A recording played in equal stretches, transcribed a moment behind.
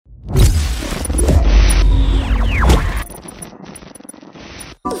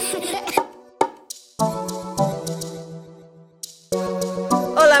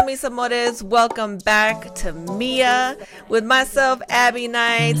mis amores, welcome back to Mia with myself, Abby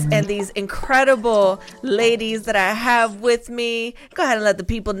Knights, and these incredible ladies that I have with me. Go ahead and let the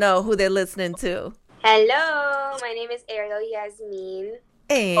people know who they're listening to. Hello, my name is Ariel Yasmin.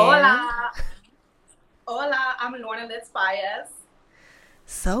 And Hola. Hola, I'm Lorna Litz Baez.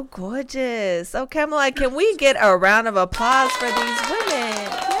 So gorgeous. So, Kamala, can we get a round of applause for these women?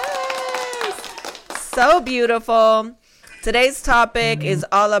 Yes. So beautiful. Today's topic is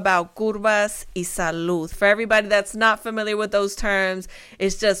all about curvas y salud. For everybody that's not familiar with those terms,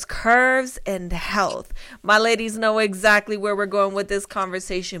 it's just curves and health. My ladies know exactly where we're going with this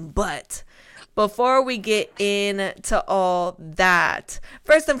conversation, but before we get into all that,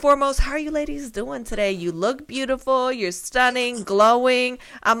 first and foremost, how are you ladies doing today? You look beautiful. You're stunning, glowing.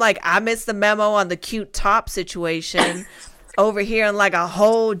 I'm like, I missed the memo on the cute top situation over here in like a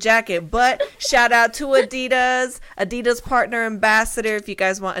whole jacket. But shout out to Adidas partner ambassador. If you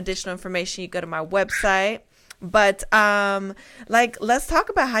guys want additional information, you go to my website. But let's talk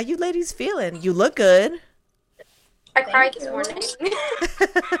about how you ladies feeling. You look good. I cried this morning.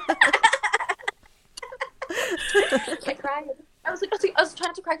 I cried. I was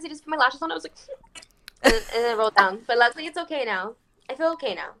trying to cry because I just put my lashes on. I was like, and then rolled down. But luckily, it's okay now. I feel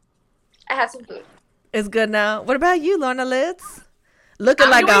okay now. I had some food. It's good now. What about you, Lorna Litz? Looking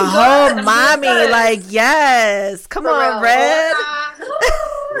like a good. whole I'm mommy. good. Like, yes. Come For on, real. Red.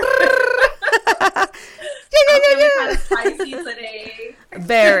 I'm feeling kind of spicy today.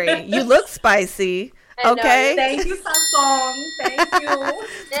 Very. You look spicy. I know. Okay. Thank you, Samsung. Thank you.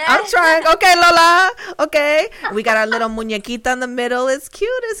 I'm trying. Okay, Lola. Okay. We got our little muñequita in the middle. It's cute.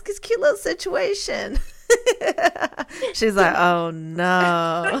 It's a cute little situation. She's like, oh,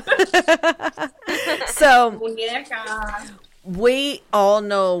 no. So Muñeca. we all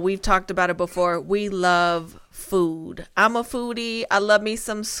know, we've talked about it before, we love food. I'm a foodie. I love me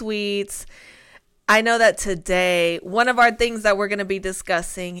some sweets. I know that today, one of our things that we're going to be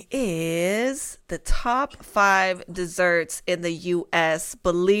discussing is the top 5 desserts in the U.S.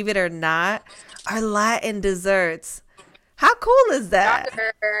 Believe it or not, are Latin desserts. How cool is that?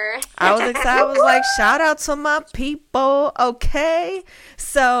 I was excited. I was like, shout out to my people. Okay.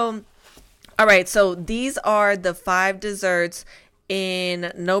 So, all right. So these are the 5 desserts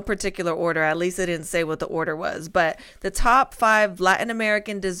in no particular order. At least it didn't say what the order was. But the top 5 Latin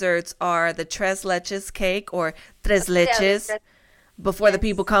American desserts are the tres leches cake, or tres leches, before the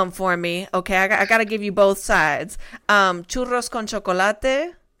people come for me. Okay. I got to give you both sides. Churros con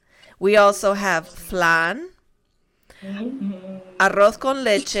chocolate. We also have flan. Arroz con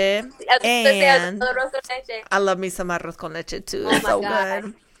leche, and I love me some arroz con leche too. It's so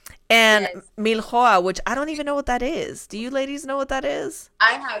good. And milhoa, which I don't even know what that is. Do you ladies know what that is?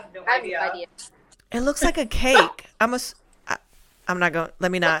 I have no idea. It looks like a cake. I'm not going.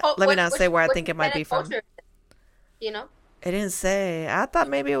 Let me not say where I think it might be from. You know? It didn't say. I thought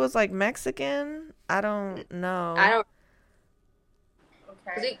maybe it was like Mexican. I don't know.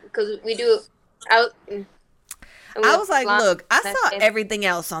 Okay. Because we do. I was like, look, I saw everything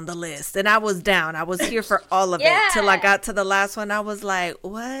else on the list and I was down. I was here for all of it till I got to the last one. I was like,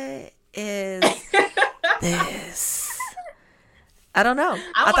 what is this? I don't know.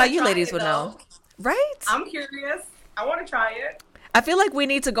 I thought you ladies would know. Right? I'm curious. I want to try it. I feel like we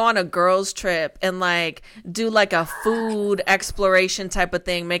need to go on a girls trip and like do like a food exploration type of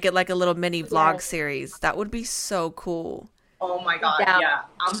thing. Make it like a little mini vlog series. That would be so cool. Oh my God. Yeah,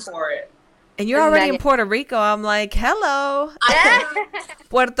 I'm for it. And you're already in Puerto Rico. I'm like, hello.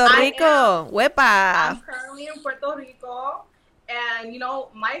 Puerto Rico. Wepa. I'm currently in Puerto Rico. And, you know,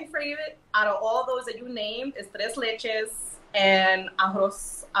 my favorite out of all those that you named is tres leches and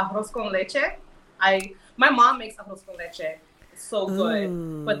arroz con leche. My mom makes arroz con leche. It's so good.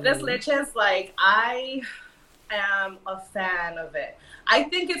 Ooh. But tres leches, like, I am a fan of it. I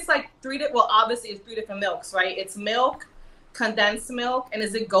think it's like obviously it's 3 different milks, right? It's milk, condensed milk, and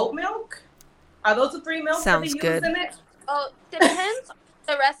is it goat milk? Are those the 3 milks Sounds that they use in it? Oh, depends on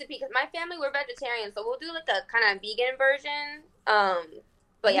the recipe. Because my family, we're vegetarian, so we'll do like a kind of vegan version.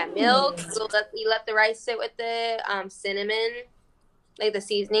 But yeah, milk. We let the rice sit with it. Cinnamon, like the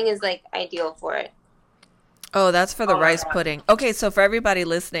seasoning is like ideal for it. Oh, that's for the rice pudding. Okay, so for everybody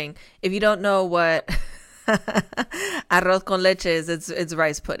listening, if you don't know what arroz con leche is, it's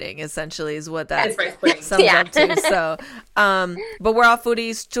rice pudding essentially is what that sums up to. So but we're all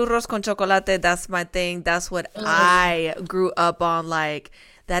foodies. Churros con chocolate, that's my thing. That's what I grew up on. Like,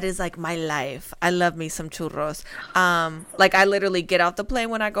 that is like my life. I love me some churros. Like, I literally get off the plane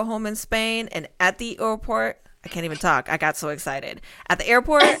when I go home in Spain, and at the airport, I can't even talk. I got so excited. At the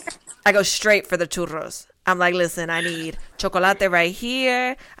airport, I go straight for the churros. I'm like, listen, I need chocolate right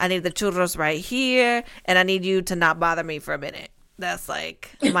here. I need the churros right here. And I need you to not bother me for a minute. That's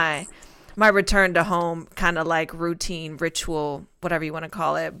like my return to home kind of like routine, ritual, whatever you want to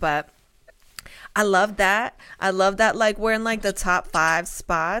call it. But I love that. I love that, like, we're in like the top 5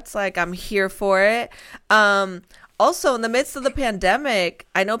 spots. Like, I'm here for it. Also, in the midst of the pandemic,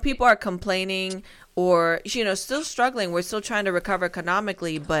 I know people are complaining or, still struggling. We're still trying to recover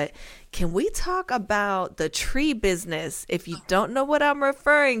economically, but can we talk about the tree business? If you don't know what I'm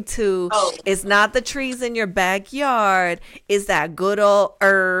referring to, it's not the trees in your backyard. It's that good old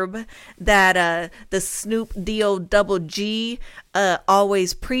herb that the Snoop D-O double G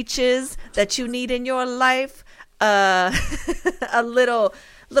always preaches that you need in your life. A little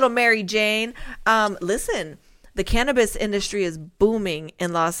Mary Jane. Listen. The cannabis industry is booming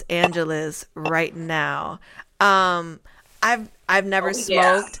in Los Angeles right now. I've never smoked.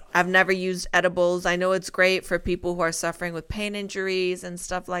 Yeah. I've never used edibles. I know it's great for people who are suffering with pain injuries and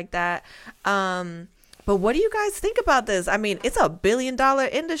stuff like that. But what do you guys think about this? I mean, it's $1 billion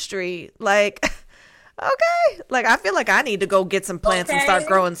industry. Like, okay. Like, I feel like I need to go get some plants and start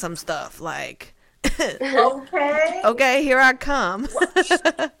growing some stuff. Like, okay, here I come.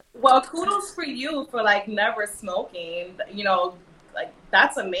 Well, kudos for you for like never smoking. Like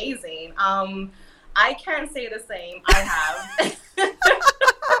that's amazing. I can't say the same. I have.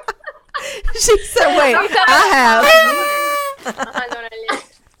 She said, "Wait, I have."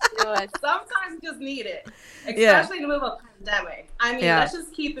 Sometimes you just need it, especially in the middle of a pandemic. I mean, let's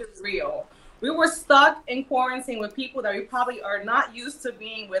just keep it real. We were stuck in quarantine with people that we probably are not used to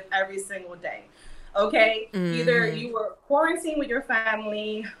being with every single day. Okay, either you were quarantined with your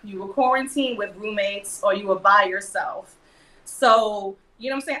family, you were quarantined with roommates, or you were by yourself. So, you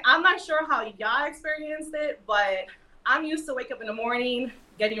know what I'm saying? I'm not sure how y'all experienced it, but I'm used to wake up in the morning,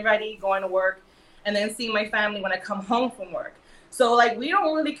 getting ready, going to work, and then seeing my family when I come home from work. So, like, we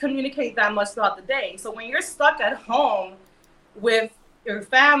don't really communicate that much throughout the day. So when you're stuck at home with your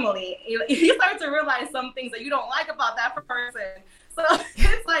family, you start to realize some things that you don't like about that person. So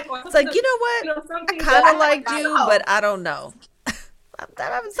it's like, you know what? I kind of like you, but I don't know. I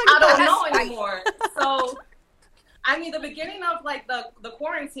don't know anymore. So, I mean, the beginning of like the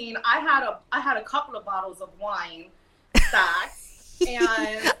quarantine, I had a couple of bottles of wine stacked. And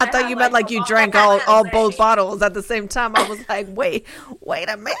I thought you meant like you drank all both bottles at the same time. I was like, wait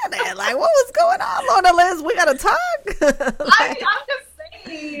a minute. Like, what was going on, Lorna Liz? We gotta talk. I'm just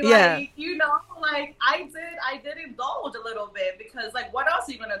saying, like, like I did indulge a little bit because, like, what else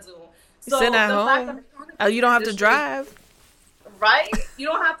are you gonna do? So sitting at home. You don't have to drive, right? You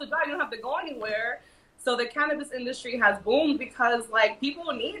don't have to drive. You don't have to go anywhere. So the cannabis industry has boomed because, like,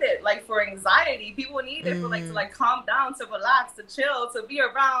 people need it, like, for anxiety. People need it for, like, to, like, calm down, to relax, to chill, to be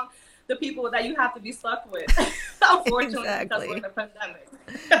around the people that you have to be stuck with. Unfortunately, because we're in the pandemic.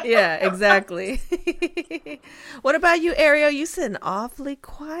 Yeah, exactly. What about you, Ariel? You sitting awfully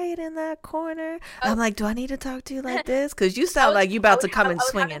quiet in that corner. I'm like, do I need to talk to you like this? Because you sound like you about to come and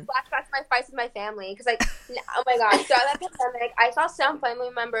swinging. Flashbacks to my fights with my family. Because, like, oh my gosh, throughout that pandemic, I saw some family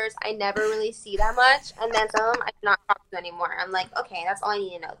members I never really see that much, and then some of them I do not talk to anymore. I'm like, okay, that's all I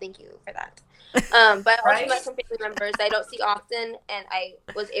need to know. Thank you for that. But I also met some family members that I don't see often, and I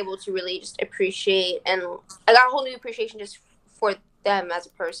was able to really just appreciate, and I got a whole new appreciation just for them as a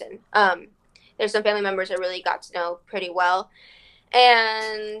person. There's some family members I really got to know pretty well,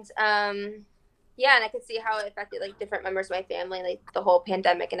 and and I could see how it affected like different members of my family, like the whole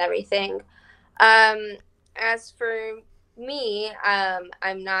pandemic and everything. As for me,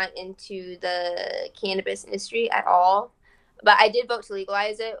 I'm not into the cannabis industry at all, but I did vote to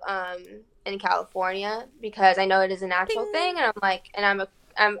legalize it in California because I know it is a natural thing, and I'm like, and I'm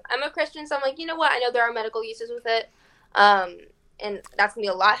a Christian, so I'm like, you know what? I know there are medical uses with it, and that's gonna be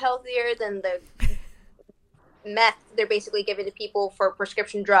a lot healthier than the meth they're basically giving to people for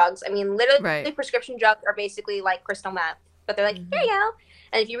prescription drugs. I mean, literally, prescription drugs are basically like crystal meth, but they're like, here you go.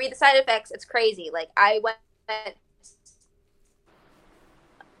 And if you read the side effects, it's crazy. Like I went.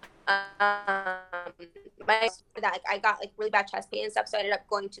 I got like really bad chest pain and stuff, so I ended up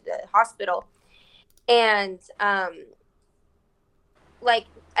going to the hospital, and like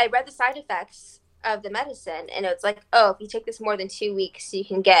I read the side effects of the medicine, and it's like, oh, if you take this more than 2 weeks, you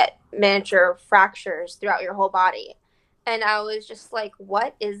can get miniature fractures throughout your whole body. And I was just like,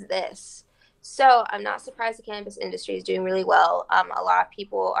 what is this? So I'm not surprised the cannabis industry is doing really well. A lot of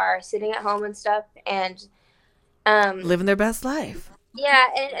people are sitting at home and stuff, and living their best life. Yeah,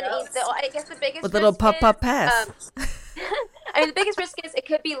 and I guess the biggest with a little puff pass. I mean, the biggest risk is it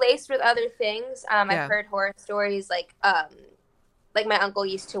could be laced with other things. I've heard horror stories like like my uncle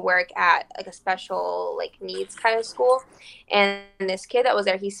used to work at like a special like needs kind of school, and this kid that was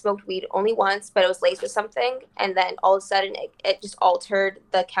there, he smoked weed only once, but it was laced with something, and then all of a sudden it just altered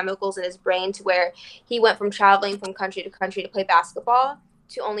the chemicals in his brain to where he went from traveling from country to play basketball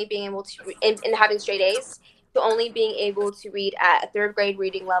to only being able to and having straight A's to only being able to read at a third grade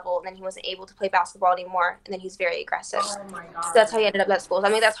reading level, and then he wasn't able to play basketball anymore, and then he's very aggressive. Oh my God. So that's how he ended up at school. So, I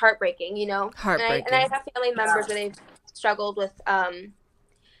mean, that's heartbreaking, you know. Heartbreaking. And I have family members where they've struggled with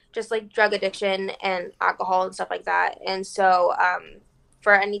just like drug addiction and alcohol and stuff like that. And so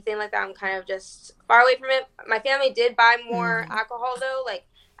for anything like that, I'm kind of just far away from it. My family did buy more alcohol though, like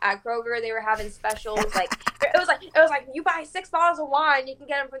at Kroger they were having specials. Like it was like you buy 6 bottles of wine, you can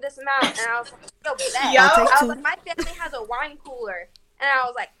get them for this amount. And I was like, yo, bet. I was like, my family has a wine cooler. And I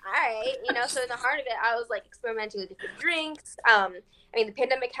was like, all right, you know. So in the heart of it, I was like experimenting with different drinks. I mean, the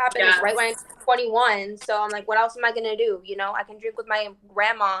pandemic happened right when I was 21. So I'm like, what else am I gonna do? You know, I can drink with my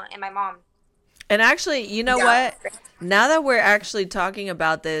grandma and my mom. And actually, you know what? Now that we're actually talking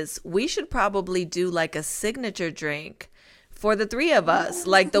about this, we should probably do like a signature drink for the three of us.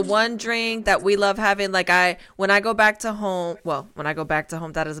 Like the one drink that we love having. Like when I go back to home,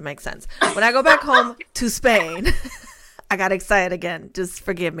 that doesn't make sense. When I go back home to Spain. I got excited again. Just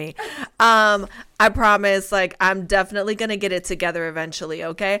forgive me. I promise, like, I'm definitely going to get it together eventually,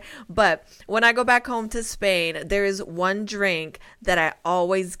 okay? But when I go back home to Spain, there is one drink that I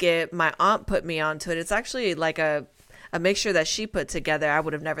always get. My aunt put me onto it. It's actually like a mixture that she put together. I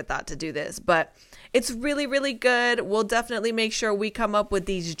would have never thought to do this, but it's really, really good. We'll definitely make sure we come up with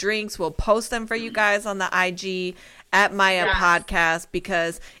these drinks. We'll post them for you guys on the IG at Maya Podcast,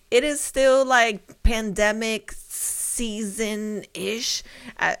 because it is still like pandemic season-ish.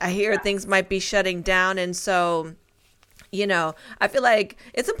 I hear things might be shutting down, and so you know, I feel like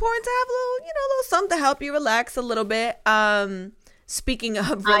it's important to have a little something to help you relax a little bit. Speaking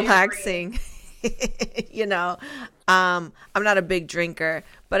of relaxing, you know, I'm not a big drinker,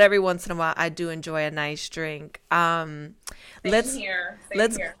 but every once in a while I do enjoy a nice drink. Let's Same here.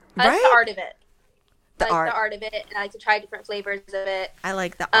 That's the art of it. The art of it, and I like to try different flavors of it. I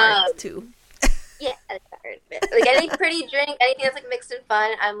like the art too. Yeah, I like the art of it. Like any pretty drink, anything that's like mixed and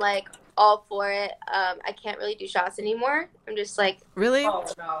fun, I'm like all for it. I can't really do shots anymore. I'm just like, really? Oh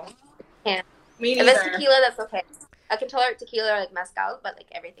no. Can't. Me neither. If it's tequila, that's okay. I can tolerate tequila or like mezcal, but like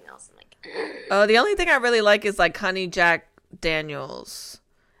everything else, I'm like. Oh, the only thing I really like is like honey Jack Daniels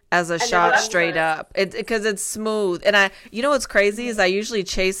as a shot straight up. Because it's smooth, and you know what's crazy is I usually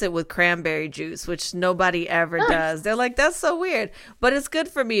chase it with cranberry juice, which nobody ever does. They're like, that's so weird, but it's good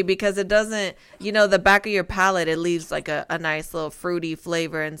for me because it doesn't, the back of your palate, it leaves like a nice little fruity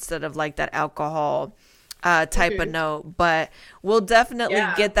flavor instead of like that alcohol type of note. But we'll definitely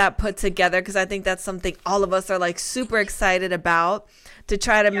get that put together, because I think that's something all of us are like super excited about, to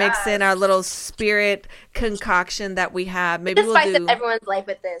try to mix in our little spirit concoction that we have. Maybe we'll do everyone's life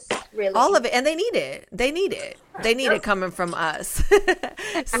with this, really. All of it, and they need it. They need it coming from us.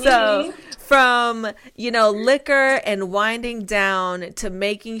 So from liquor and winding down to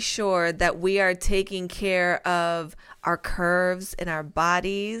making sure that we are taking care of our curves in our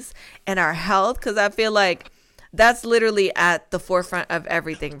bodies and our health, because I feel like that's literally at the forefront of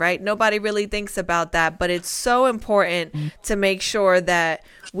everything, right? Nobody really thinks about that, but it's so important to make sure that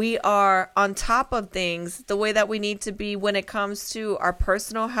we are on top of things the way that we need to be when it comes to our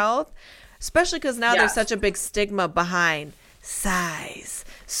personal health, especially because now there's such a big stigma behind size.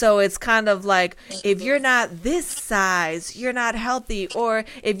 So it's kind of like, if you're not this size, you're not healthy, or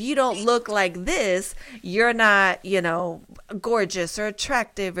if you don't look like this, you're not, gorgeous or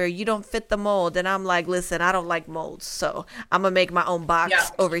attractive, or you don't fit the mold. And I'm like, listen, I don't like molds, so I'm gonna make my own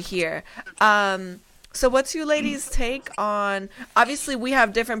box over here. So what's you ladies' take on, obviously we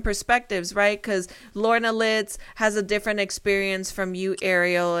have different perspectives, right? Because Lorna Litz has a different experience from you,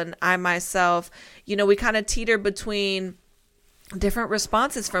 Ariel, and I myself, we kind of teeter between different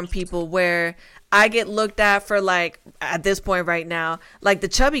responses from people, where I get looked at for, like, at this point right now, like the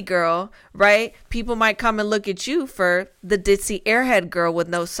chubby girl, right? People might come and look at you for the ditzy airhead girl with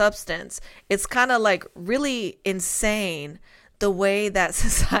no substance. It's kind of like really insane the way that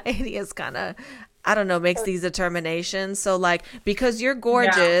society is kind of, I don't know, makes these determinations. So like, because you're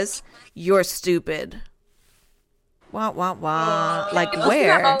gorgeous, you're stupid. Wah, wah, wah. Like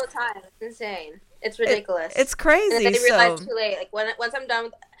where? All the time. It's insane. It's ridiculous. It's crazy. And I realize too late. Like once I'm done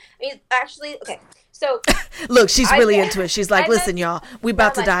with, actually, okay. So look, she's really into it. She's like, listen, y'all, we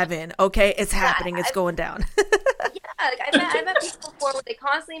about to dive in. Okay, it's happening. It's going down. I've met people before where they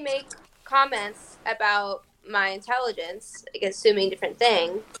constantly make comments about my intelligence, like assuming different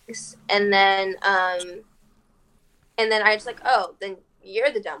things, and then And then I was like, oh, then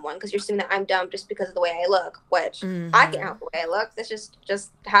you're the dumb one because you're assuming that I'm dumb just because of the way I look, which I can't help the way I look. That's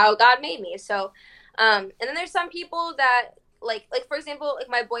just how God made me. So, and then there's some people that like for example, like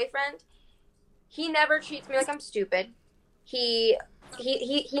my boyfriend, he never treats me like I'm stupid. He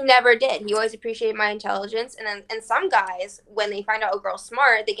never did. He always appreciated my intelligence. And some guys, when they find out a girl's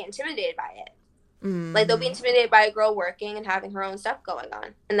smart, they get intimidated by it. Like they'll be intimidated by a girl working and having her own stuff going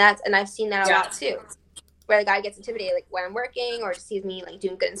on. And I've seen that a lot too. Where the guy gets intimidated like when I'm working or just sees me like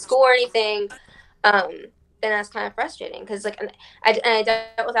doing good in school or anything. Then that's kind of frustrating because like I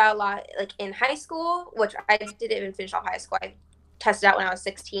dealt with that a lot like in high school, which I didn't even finish off high school. I tested out when I was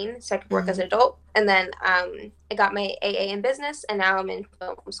 16 so I could work as an adult, and then I got my AA in business, and now I'm in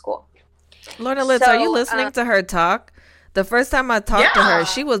film school. Lorna Litz, are you listening to her talk? The first time I talked to her,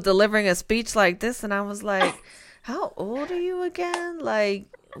 she was delivering a speech like this, and I was like, how old are you again? Like,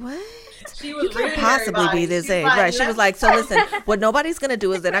 what? You can't possibly be this age. Right. She was like, so listen, what nobody's going to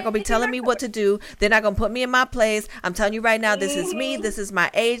do is they're not going to be telling me what to do. They're not going to put me in my place. I'm telling you right now, this is me. This is my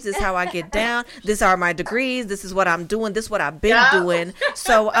age. This is how I get down. These are my degrees. This is what I'm doing. This is what I've been doing.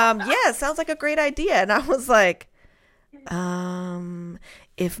 So, it sounds like a great idea. And I was like,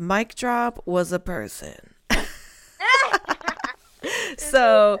 if Mic Drop was a person.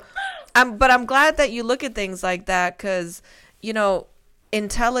 So, but I'm glad that you look at things like that because, you know,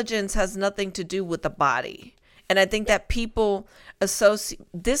 intelligence has nothing to do with the body. And I think that people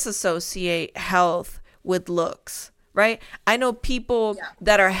disassociate health with looks, right? I know people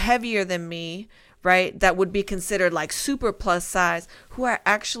that are heavier than me, right, that would be considered like super plus size, who are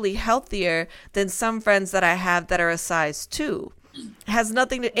actually healthier than some friends that I have that are a size 2. It has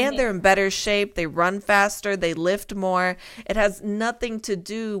nothing to, and they're in better shape. They run faster. They lift more. It has nothing to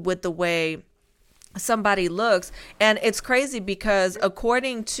do with the way somebody looks. And it's crazy because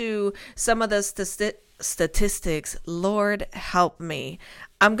according to some of the statistics, Lord help me,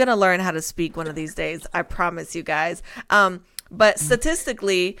 I'm gonna learn how to speak one of these days, I promise you guys. But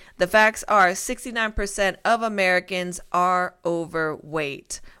statistically, the facts are 69% of Americans are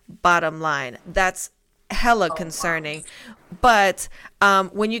overweight. Bottom line, that's hella concerning. But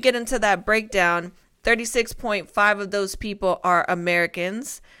when you get into that breakdown, 36.5 of those people are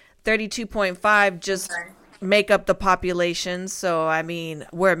Americans. 32.5 just make up the population. So, I mean,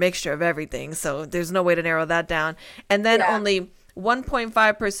 we're a mixture of everything. So there's no way to narrow that down. And then only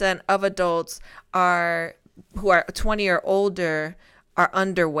 1.5% of adults who are 20 or older are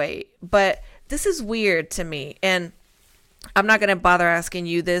underweight. But this is weird to me. And I'm not going to bother asking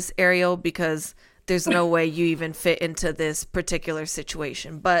you this, Ariel, because there's no way you even fit into this particular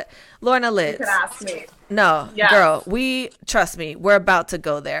situation. But Lorna Litz, you could ask me. No, girl, trust me, we're about to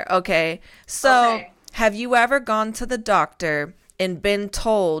go there. Okay. So have you ever gone to the doctor and been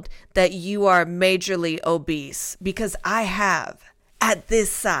told that you are majorly obese? Because I have, at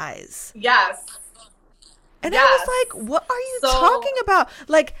this size. Yes. And I was like, what are you talking about?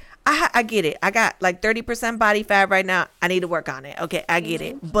 Like, I get it. I got like 30% body fat right now. I need to work on it. Okay, I get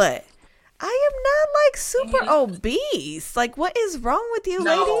it. But I am not like super obese. Like, what is wrong with you,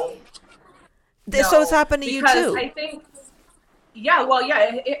 lady? So it's happened to you too. I think,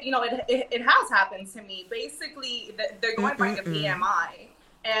 it has happened to me. Basically, they're going by the BMI,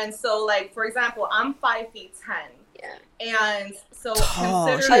 and so like for example, I'm 5'10". And so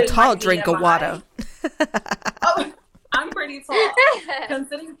tall. She's a tall drink of water. I'm pretty tall.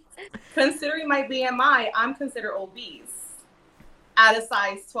 Considering my BMI, I'm considered obese at a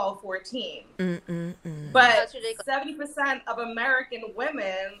size 12, 14. But 70% of American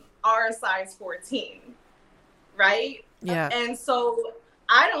women are a size 14, right? Yeah. And so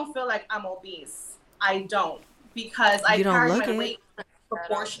I don't feel like I'm obese. I don't, because I carry my weight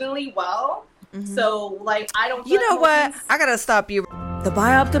proportionally well. So like I don't. You know what? I gotta stop you. The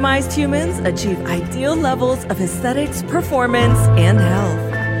Bioptimized humans achieve ideal levels of aesthetics, performance, and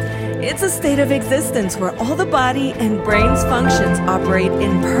health. It's a state of existence where all the body and brain's functions operate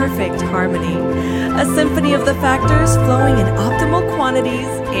in perfect harmony. A symphony of the factors flowing in optimal quantities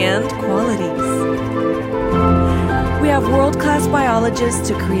and qualities. We have world-class biologists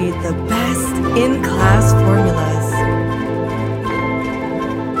to create the best in-class formulas.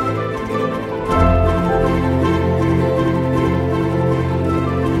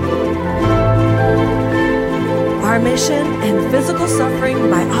 Our mission and physical suffering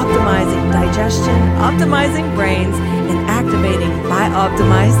by optimizing digestion, optimizing brains, and activating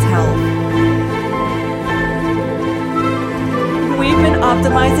Bioptimized health. We've been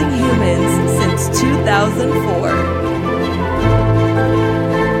optimizing humans since 2004.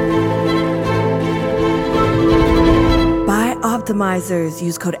 Bioptimizers.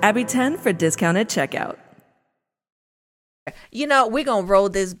 Use code ABBY10 for discount at checkout. we're going to roll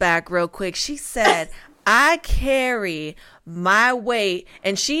this back real quick. She said, I carry my weight.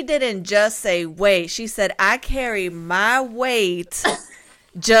 And she didn't just say weight. She said, I carry my weight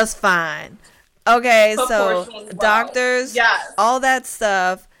just fine. Okay, so doctors, all that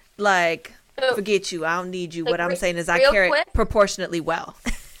stuff, like, forget you. I don't need you. Like, what I'm saying is I carry it proportionately well.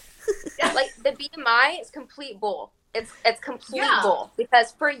 Like, the BMI is complete bull. It's complete bull.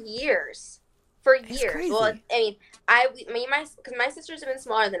 Because for years, well, I mean, because my sisters have been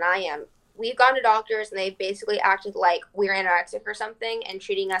smaller than I am. We've gone to doctors and they basically acted like we're anorexic or something and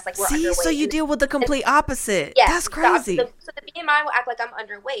treating us like we're underweight. So you deal with the complete opposite. Yeah, that's crazy. So the BMI will act like I'm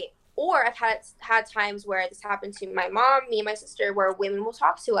underweight. Or I've had times where this happened to my mom, me and my sister, where women will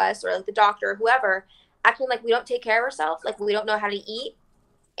talk to us or like the doctor or whoever, acting like we don't take care of ourselves, like we don't know how to eat,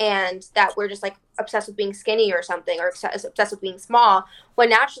 and that we're just like obsessed with being skinny or something, or obsessed with being small. When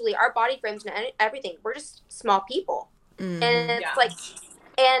naturally our body frames and everything, we're just small people. Mm-hmm. And it's like,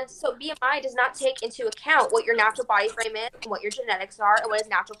 and so BMI does not take into account what your natural body frame is, and what your genetics are, and what is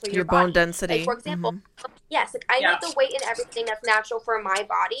natural for your body. Bone density. Like, for example, yes, like I know the weight and everything that's natural for my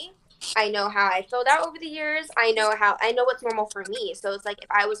body. I know how I filled out over the years. I know what's normal for me. So it's like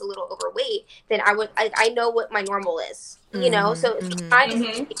if I was a little overweight, then I know what my normal is. You know, so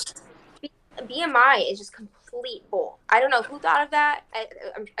BMI is just complete bull. I don't know who thought of that. I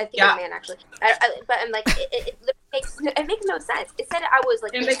think a man actually. But I'm like, it makes no sense. It said I was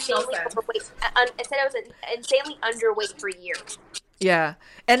like insanely overweight. It said I was insanely underweight for years. Yeah,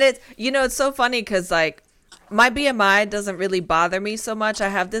 and it's so funny because like, my BMI doesn't really bother me so much. I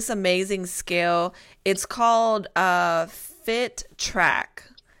have this amazing scale. It's called Fit Track.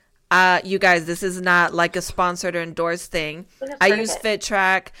 You guys, this is not like a sponsored or endorsed thing. I use Fit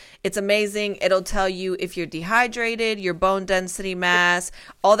Track. It's amazing. It'll tell you if you're dehydrated, your bone density, mass,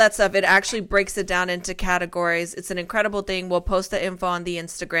 all that stuff. It actually breaks it down into categories. It's an incredible thing. We'll post the info on the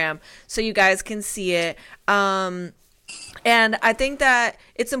Instagram so you guys can see it. And I think that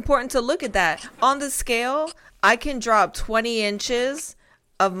it's important to look at that. On the scale, I can drop 20 inches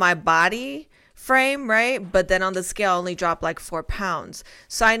of my body frame, right? But then on the scale, I only drop like 4 pounds.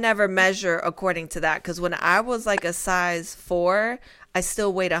 So I never measure according to that. Because when I was like a size 4, I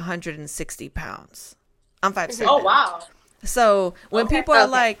still weighed 160 pounds. I'm 5'7". Oh, wow. So when people are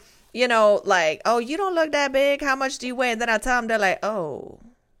like, like, oh, you don't look that big. How much do you weigh? And then I tell them, they're like, oh.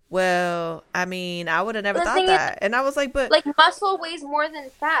 Well, I mean, I would have never thought that. And I was like, but like muscle weighs more than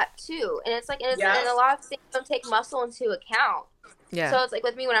fat too. And it's like, and a lot of things don't take muscle into account. Yeah. So it's like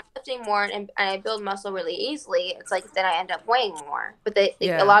with me when I'm lifting more and I build muscle really easily, it's like then I end up weighing more. But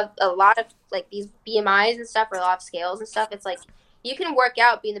a lot of like these BMIs and stuff, or a lot of scales and stuff, it's like you can work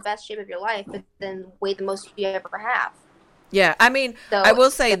out, be in the best shape of your life, but then weigh the most you ever have. Yeah. I mean, so, I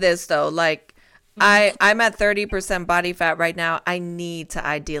will say this though, like, I'm at 30% body fat right now. I need to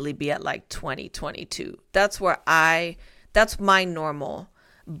ideally be at like 20, 22. That's my normal.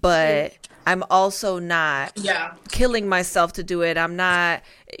 But I'm also not killing myself to do it. I'm not,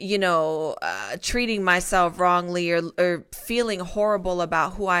 treating myself wrongly or feeling horrible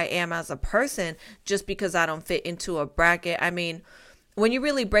about who I am as a person just because I don't fit into a bracket. I mean, when you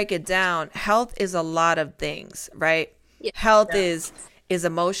really break it down, health is a lot of things, right? Yeah. Health is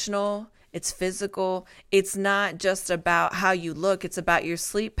emotional. It's physical. It's not just about how you look. It's about your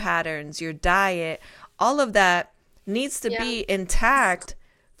sleep patterns, your diet. All of that needs to be intact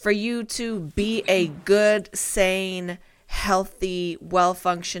for you to be a good, sane, healthy,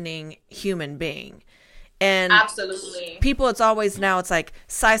 well-functioning human being. And absolutely, people, it's like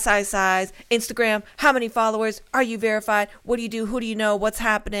size, Instagram, how many followers, are you verified, what do you do, who do you know, what's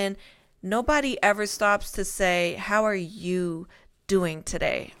happening? Nobody ever stops to say, how are you doing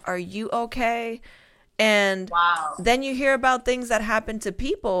today? Are you okay? And then you hear about things that happen to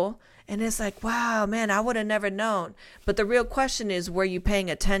people and it's like, wow, man, I would have never known. But the real question is, were you paying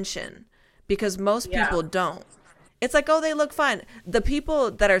attention? Because most people don't. It's like, oh, they look fine. The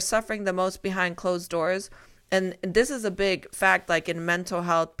people that are suffering the most behind closed doors, and this is a big fact, like in mental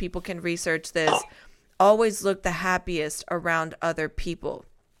health, people can research this, always look the happiest around other people.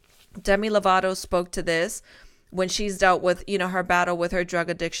 Demi Lovato spoke to this when she's dealt with, her battle with her drug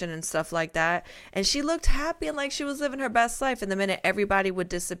addiction and stuff like that. And she looked happy and like she was living her best life. And the minute everybody would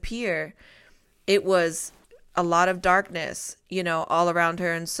disappear, it was a lot of darkness, all around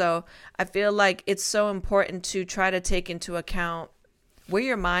her. And so I feel like it's so important to try to take into account where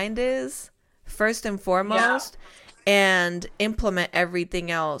your mind is first and foremost and implement everything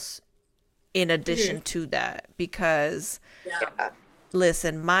else in addition to that. Because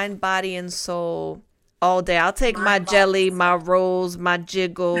listen, mind, body, and soul all day. I'll take my jelly, my rolls, my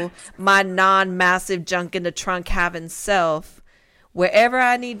jiggle, my non-massive junk in the trunk having self wherever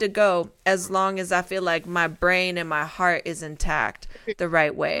I need to go, as long as I feel like my brain and my heart is intact the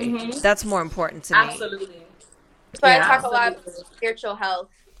right way. That's more important to me. Absolutely. So I talk a lot about spiritual health.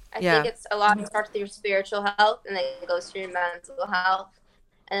 I Yeah. think it's a lot starts with your spiritual health, and then it goes to your mental health,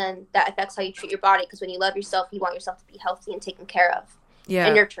 and then that affects how you treat your body. Because when you love yourself, you want yourself to be healthy and taken care of,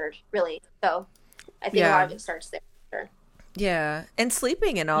 and nurtured, really. So I think a lot of it starts there. Sure. Yeah, and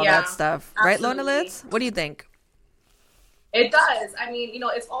sleeping and all that stuff, right, Lorna Litz? What do you think? It does. I mean, you know,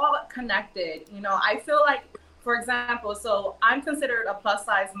 it's all connected. You know, I feel like, for example, so I'm considered a plus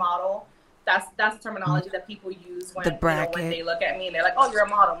size model. That's the terminology that people use when, when they look at me and they're like, oh, you're a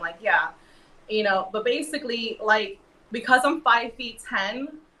model. I'm like, yeah, you know, but basically, like, because I'm 5'10",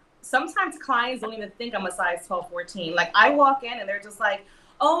 sometimes clients don't even think I'm a size 12, 14. Like, I walk in and they're just like,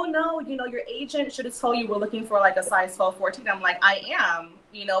 oh no, you know, your agent should have told you we're looking for like a size 12, 14. I'm like, I am,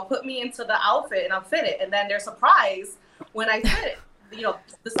 you know, put me into the outfit and I'll fit it. And then they're surprised when I fit it, you know,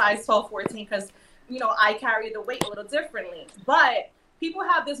 the size 12, 14, because, you know, I carry the weight a little differently. But people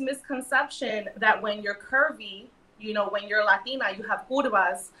have this misconception that when you're curvy, you know, when you're Latina, you have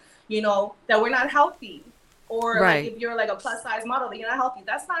curvas, you know, that we're not healthy. Or like if you're like a plus size model, that you're not healthy.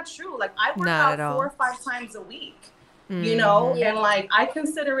 That's not true. Like I work out 4 or 5 times a week, you know, and like I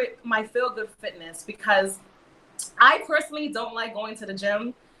consider it my feel good fitness because I personally don't like going to the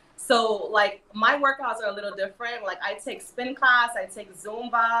gym. So like my workouts are a little different. Like I take spin class, I take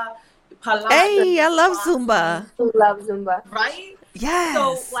Zumba, Pilates. Hey, I love Zumba. I love Zumba. Right? Yes.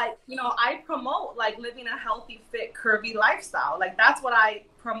 So like, you know, I promote like living a healthy, fit, curvy lifestyle. Like that's what I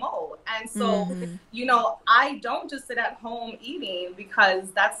promote. And so, you know, I don't just sit at home eating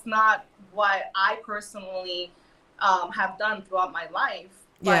because that's not what I personally have done throughout my life.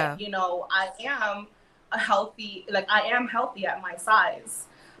 But, you know, I am healthy at my size.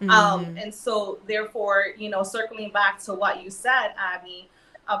 And so therefore, you know, circling back to what you said, Abby,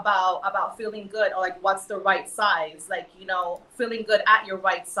 about feeling good, or like what's the right size, like, you know, feeling good at your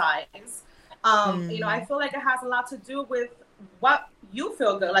right size. You know, I feel like it has a lot to do with what you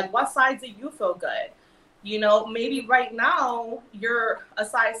feel good, like what size do you feel good? You know, maybe right now you're a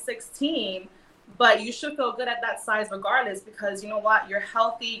size 16, but you should feel good at that size regardless, because you know what, you're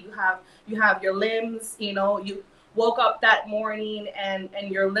healthy, you have your limbs, you know, you woke up that morning and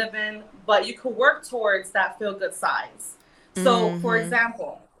you're living, but you could work towards that feel good size. So for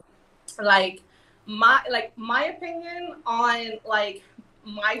example, like my opinion on like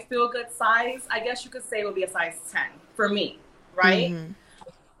my feel good size, I guess you could say would be a size 10 for me, right?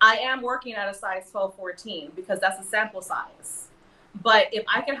 I am working at a size 12, 14 because that's a sample size. But if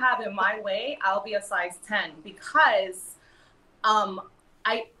I could have it my way, I'll be a size 10 because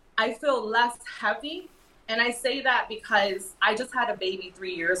I feel less heavy. And I say that because I just had a baby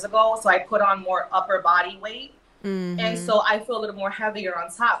 3 years ago, so I put on more upper body weight. And so I feel a little more heavier on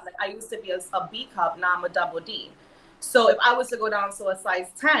top. Like I used to be a B cup, now I'm a double D. So if I was to go down to a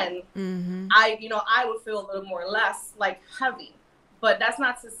size 10, I would feel a little more less like heavy. But that's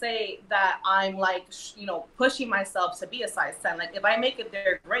not to say that I'm like, you know, pushing myself to be a size 10. Like if I make it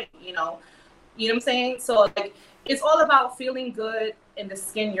there, great, you know what I'm saying? So like, it's all about feeling good in the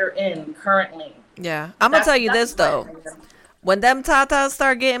skin you're in currently. Yeah. I'm going to tell you this though. When them tatas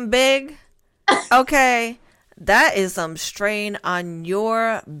start getting big, okay, that is some strain on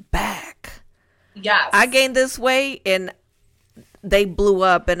your back. Yes. I gained this weight and they blew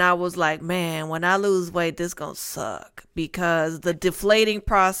up, and I was like, man, when I lose weight, this gonna suck, because the deflating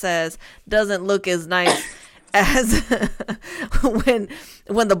process doesn't look as nice as when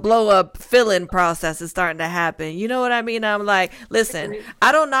the blow up filling process is starting to happen. You know what I mean? I'm like, listen,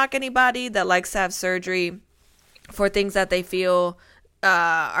 I don't knock anybody that likes to have surgery for things that they feel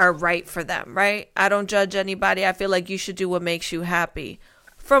are right for them, right? I don't judge anybody. I feel like you should do what makes you happy.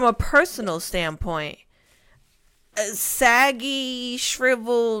 From a personal standpoint, saggy,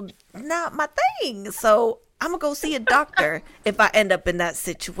 shriveled, not my thing. So I'm gonna go see a doctor if I end up in that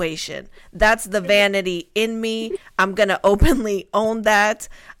situation. That's the vanity in me. I'm gonna openly own that.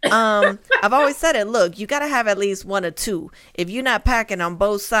 I've always said it. Look, you gotta have at least one or two. If you're not packing on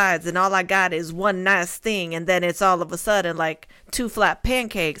both sides and all I got is one nice thing, and then it's all of a sudden like 2 flat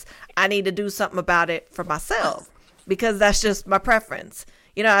pancakes, I need to do something about it for myself, because that's just my preference.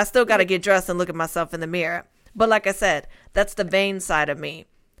 You know, I still gotta get dressed and look at myself in the mirror. But like I said, that's the vain side of me.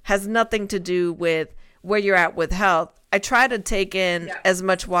 Has nothing to do with where you're at with health. I try to take in as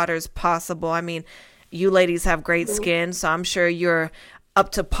much water as possible. I mean, you ladies have great skin, so I'm sure you're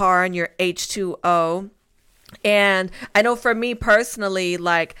up to par in your H2O. And I know for me personally,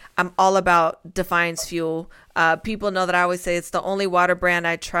 like, I'm all about Defiance Fuel. People know that I always say it's the only water brand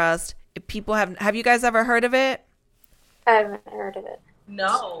I trust. If people have you guys ever heard of it? I haven't heard of it.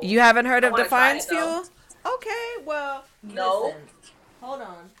 No. You haven't heard I of wanna try Defiance it, though. Fuel? Okay, well, No. listen. Hold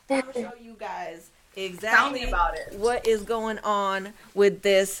on. I'll show you guys Tell exactly me about it. what is going on with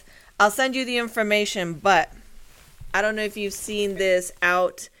this. I'll send you the information, but I don't know if you've seen this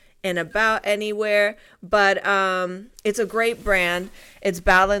out and about anywhere, but it's a great brand. It's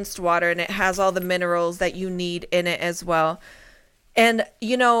balanced water, and it has all the minerals that you need in it as well. And,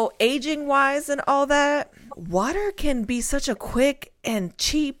 you know, aging wise and all that, water can be such a quick and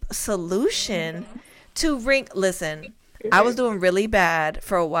cheap solution to listen, I was doing really bad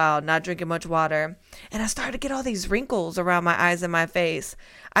for a while, not drinking much water, and I started to get all these wrinkles around my eyes and my face.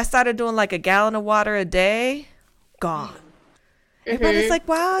 I started doing like a gallon of water a day, gone. Everybody's like,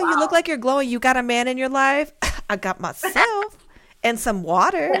 wow, you look like you're glowing. You got a man in your life? I got myself and some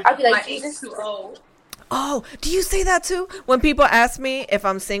water. I'll be My like, Jesus. H2O. Oh, do you say that too? When people ask me if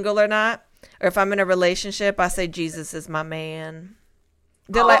I'm single or not, or if I'm in a relationship, I say Jesus is my man.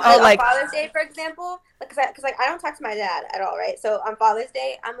 They're like, oh, on like, Father's Day, for example, because I don't talk to my dad at all, right? So on Father's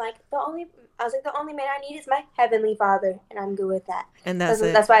Day, I'm like, the only man I need is my heavenly Father, and I'm good with that. and that's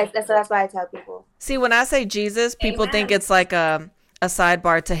it. That's why I tell people. See, when I say Jesus, people Amen. think it's like a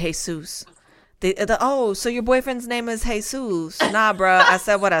sidebar to Jesus. Oh, so your boyfriend's name is Jesus? Nah, bruh. I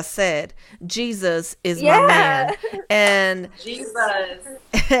said what I said. Jesus is my man, and Jesus.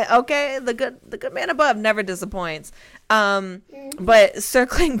 okay, the good man above never disappoints. But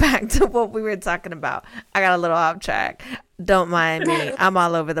circling back to what we were talking about, I got a little off track. Don't mind me. I'm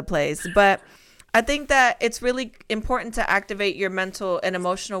all over the place. But I think that it's really important to activate your mental and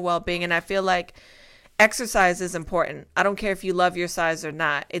emotional well-being, and I feel like exercise is important. I don't care if you love your size or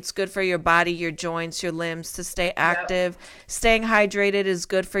not. It's good for your body, your joints, your limbs to stay active. Yep. Staying hydrated is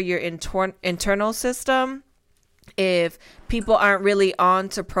good for your internal system. If people aren't really on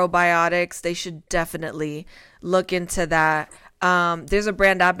to probiotics, they should definitely look into that. There's a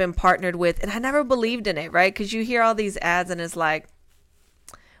brand I've been partnered with, and I never believed in it, right? Because you hear all these ads and it's like,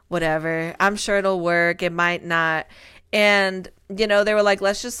 whatever, I'm sure it'll work. It might not. And, you know, they were like,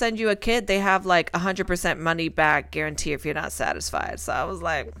 let's just send you a kit. They have like 100% money back guarantee if you're not satisfied. So I was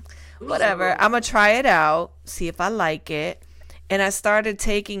like, whatever, I'm going to try it out, see if I like it. And I started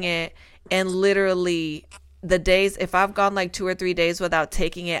taking it, and literally the days, if I've gone like 2 or 3 days without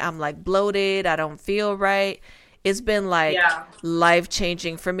taking it, I'm like bloated. I don't feel right. It's been like life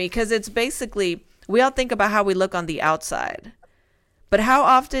changing for me, because it's basically, we all think about how we look on the outside. But how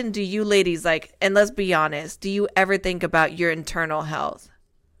often do you ladies, like, and let's be honest, do you ever think about your internal health?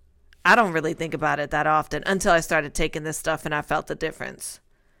 I don't really think about it that often until I started taking this stuff and I felt the difference.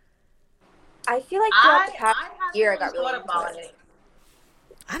 I feel like throughout the past year I got really about it.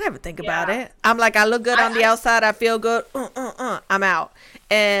 I never think about it. I'm like, I look good on the outside. I feel good. I'm out.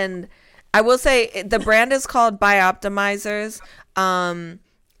 And I will say the brand is called Bioptimizers.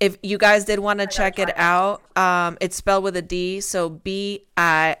 If you guys did want to check it out, it's spelled with a D. So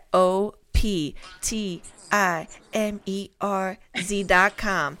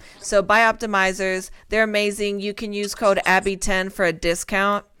BIOPTIMERZ.com. So Bioptimizers, they're amazing. You can use code Abby10 for a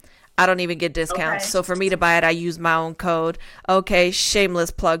discount. I don't even get discounts. Okay. So for me to buy it, I use my own code. Okay,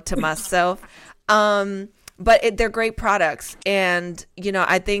 shameless plug to myself. But they're great products. And, you know,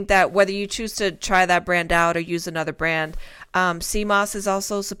 I think that whether you choose to try that brand out or use another brand, CMOS is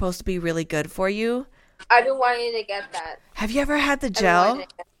also supposed to be really good for you. I've been wanting to get that. Have you ever had the gel?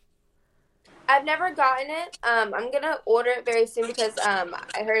 I've never gotten it. I'm going to order it very soon because I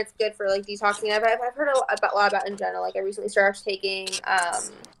heard it's good for, like, detoxing. I've heard a lot about in general. Like, I recently started taking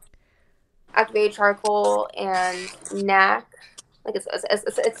activated charcoal and NAC. Like it's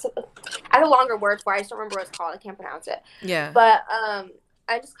I have a longer word for it. I just don't remember what it's called. I can't pronounce it. Yeah. But I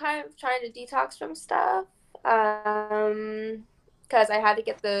just kind of trying to detox from stuff. Because I had to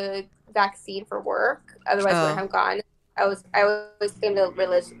get the vaccine for work. Otherwise, I wouldn't have gone. I was getting the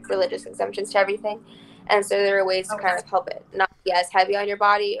religious exemptions to everything, and so there are ways to kind of help it not be as heavy on your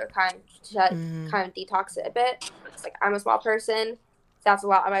body or kind of detox it a bit. It's like, I'm a small person. That's a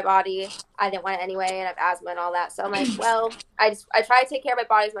lot on my body. I didn't want it anyway, and I have asthma and all that. So I'm like, well, I try to take care of my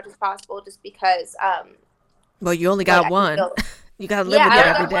body as much as possible, just because. Well, you only got one. You gotta live with it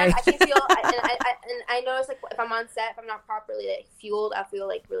every day. I can feel, and I notice, like, if I'm on set, if I'm not properly, like, fueled, I feel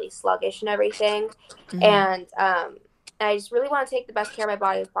like really sluggish and everything. Mm-hmm. And I just really want to take the best care of my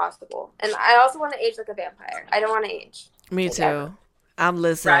body as possible. And I also want to age like a vampire. I don't want to age. Me too. Ever. I'm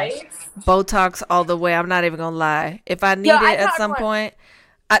listening. Right? Botox all the way. I'm not even gonna lie. If I need it at some point,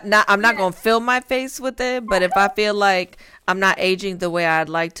 I'm not gonna fill my face with it. But if I feel like I'm not aging the way I'd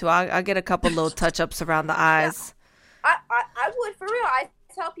like to, I'll get a couple little touch ups around the eyes. I would, for real. I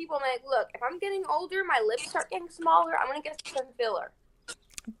tell people, I'm like, look, if I'm getting older, my lips start getting smaller, I'm gonna get some filler.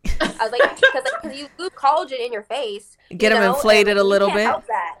 I was like, because you lose collagen in your face. Get them inflated a little bit. Help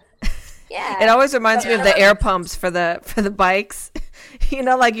that. Yeah. It always reminds me of the air pumps for the bikes. You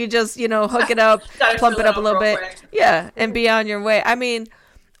know, like you just, hook it up, plump it up a little bit. Quick. Yeah, and be on your way. I mean,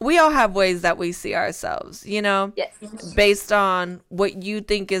 we all have ways that we see ourselves, yes. based on what you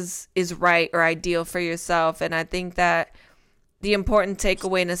think is right or ideal for yourself. And I think that the important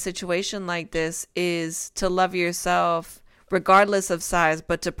takeaway in a situation like this is to love yourself regardless of size,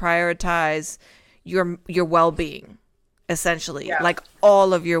 but to prioritize your well-being. Essentially, like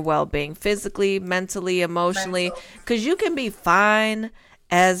all of your well-being, physically, mentally, emotionally, because you can be fine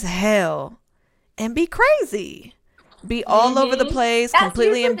as hell and be crazy, be all over the place, that's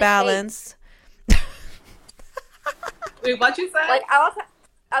completely imbalanced. Wait, what you said? Like I was like,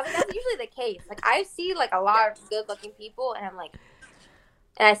 that's usually the case. Like I see like a lot of good-looking people, and I'm like,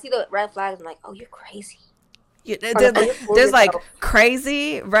 and I see the red flags. I'm like, oh, you're crazy. Yeah, there's like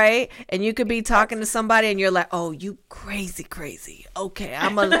crazy, right? And you could be talking to somebody and you're like, oh, you crazy. Okay,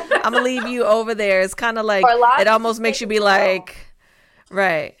 I'm gonna leave you over there. It's kind of like, it almost makes you be like,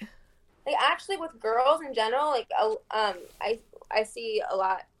 right. Like actually with girls in general, like I see a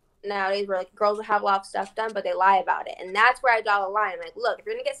lot nowadays where like girls have a lot of stuff done, but they lie about it. And that's where I draw the line. Like, look, if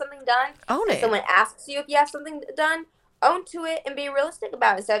you're gonna get something done, own it. Someone asks you if you have something done, own to it and be realistic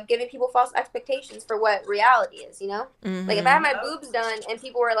about it instead of giving people false expectations for what reality is, Mm-hmm. Like if I had my boobs done and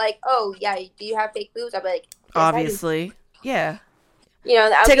people were like, oh yeah, do you have fake boobs? I'd be like, yes, obviously. Yeah.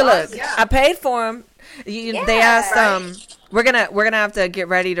 Take a look. Yeah. I paid for them. They asked, right? We're gonna have to get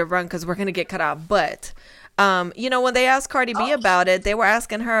ready to run because we're gonna get cut off. But, when they asked Cardi B about it, they were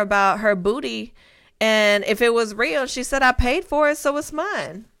asking her about her booty, and if it was real, she said, "I paid for it, so it's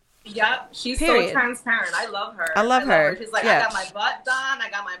mine." Yep, she's so transparent. I love her. I love her. She's like, I got my butt done, I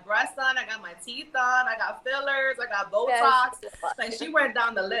got my breasts done, I got my teeth done, I got fillers, I got Botox. Like she went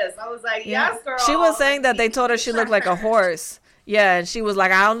down the list. I was like, yes, girl. She was saying that they told her she looked like a horse. Yeah, and she was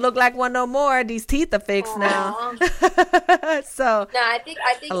like, I don't look like one no more. These teeth are fixed now. So no, I think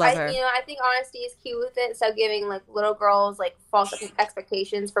I think honesty is key with it. So giving like little girls like false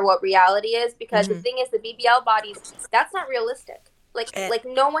expectations for what reality is, because the thing is, the BBL bodies, that's not realistic. Like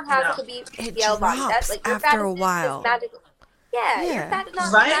no one has to be BBL body. That's like your after a while. Your fat is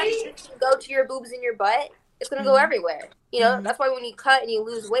not magically go to your boobs and your butt. It's gonna go everywhere. That's why when you cut and you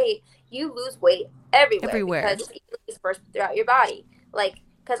lose weight everywhere. Because it's easily dispersed throughout your body. Like,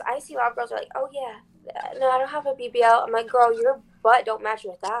 because I see a lot of girls are like, oh yeah, no, I don't have a BBL. I'm like, girl, your butt don't match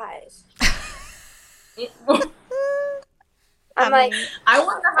your thighs. I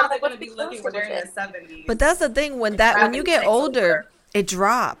wonder how they're going to be looking when they're in their 70s. But that's the thing, when you get older, it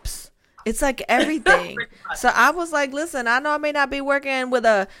drops. It's like everything. So I was like, listen, I know I may not be working with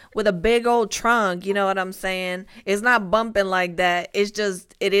a big old trunk, you know what I'm saying? It's not bumping like that. It's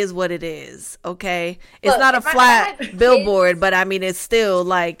just, it is what it is, okay? It's not a flat billboard, but I mean, it's still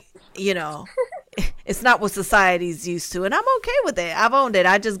like, it's not what society's used to. And I'm okay with it. I've owned it.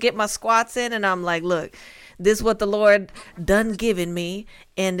 I just get my squats in and I'm like, look, this is what the Lord done given me,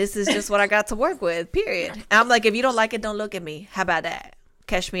 and this is just what I got to work with, period. And I'm like, if you don't like it, don't look at me. How about that?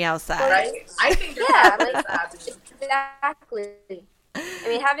 Catch me outside. Right? I think exactly. I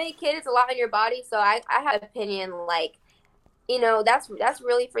mean, having a kid is a lot on your body, so I have an opinion, like, that's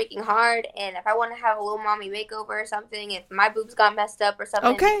really freaking hard, and if I want to have a little mommy makeover or something, if my boobs got messed up or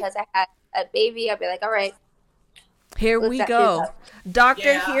something because I had a baby, I'd be like, all right. Here we go.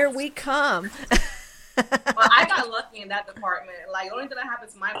 Doctor, here we come. Well, I got lucky in that department. Like, the only thing that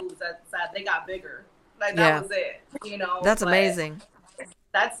happened to my boobs is that they got bigger. Like, that was it. That's amazing.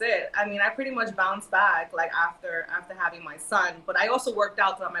 That's it. I mean, I pretty much bounced back, like, after having my son. But I also worked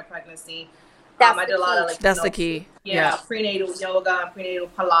out throughout my pregnancy. I did a lot of, like, that's the key. Yeah, prenatal yoga, prenatal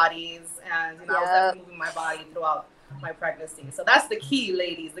Pilates. And, I was definitely moving my body throughout my pregnancy. So that's the key,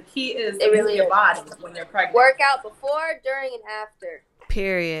 ladies. The key is to move your body when you're pregnant. Work out before, during, and after.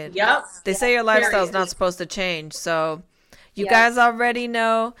 Period. Yep. They say your lifestyle is not supposed to change. So you guys already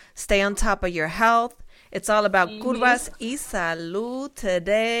know, stay on top of your health. It's all about curvas y salud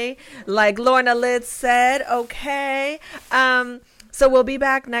today. Like Lorna Litz said, okay. So we'll be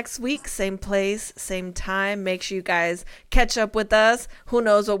back next week. Same place, same time. Make sure you guys catch up with us. Who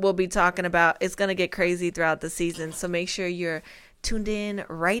knows what we'll be talking about. It's going to get crazy throughout the season. So make sure you're tuned in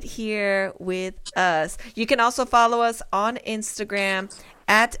right here with us. You can also follow us on Instagram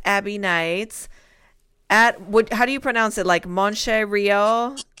at Abby Nights. How do you pronounce it? Like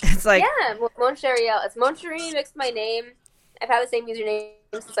Montreal? It's like Montreal. It's Moncherie mixed my name. I've had the same username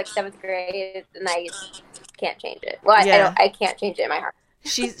since like 7th grade, and I can't change it. Well, I can't change it in my heart.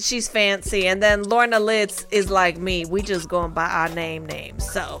 She's fancy. And then Lorna Litz is like me. We just going by our names.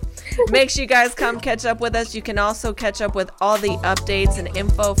 So make sure you guys come catch up with us. You can also catch up with all the updates and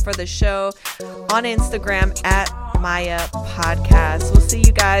info for the show on Instagram at Maya Podcast. We'll see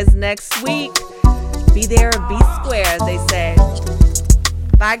you guys next week. Be there or be square, as they say.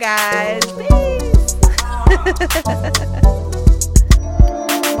 Bye, guys. Peace.